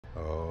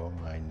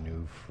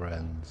new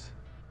friends.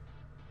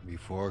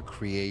 Before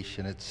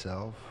creation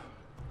itself,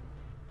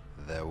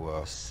 there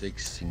were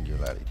 6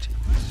 singularities.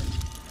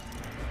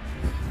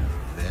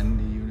 Then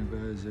the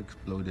universe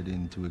exploded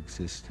into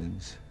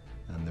existence,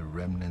 and the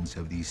remnants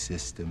of these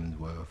systems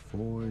were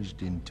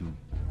forged into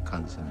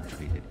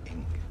concentrated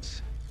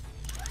ingots.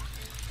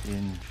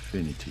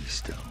 Infinity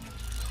Stones.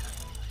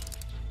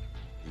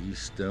 These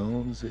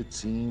stones, it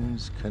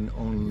seems, can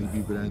only be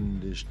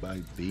brandished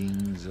by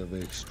beings of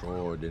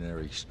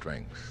extraordinary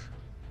strength.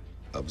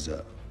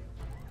 Observe.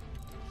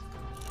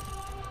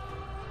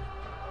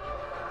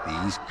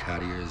 These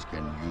carriers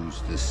can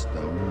use the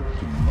stone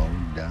to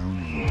mow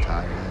down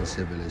entire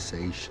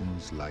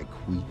civilizations like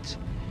wheat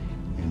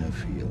in a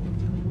field.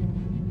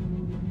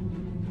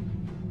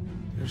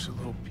 There's a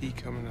little pea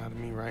coming out of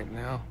me right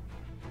now.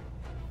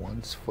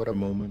 Once for a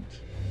moment,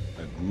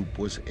 a group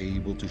was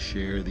able to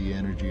share the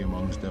energy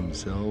amongst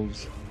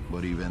themselves,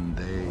 but even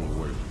they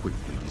were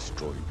quickly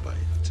destroyed by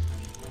it.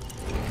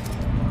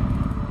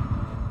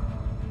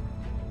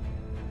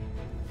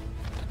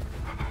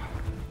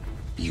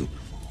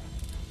 Beautiful.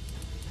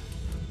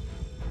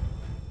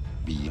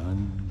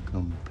 Beyond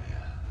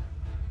compare.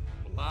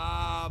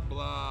 Blah,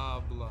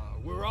 blah, blah.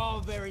 We're all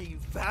very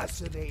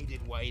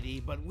fascinated,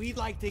 Whitey, but we'd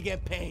like to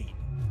get paid.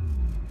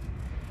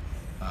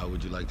 How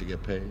would you like to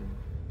get paid?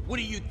 What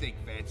do you think,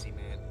 Fancy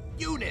Man?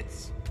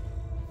 Units!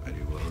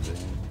 Very well then.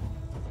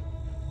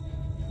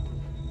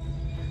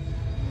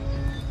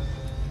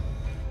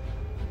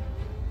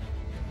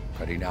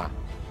 Karina,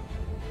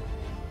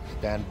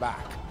 stand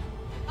back.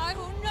 I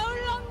will no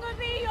longer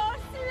be your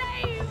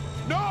slave!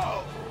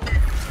 No!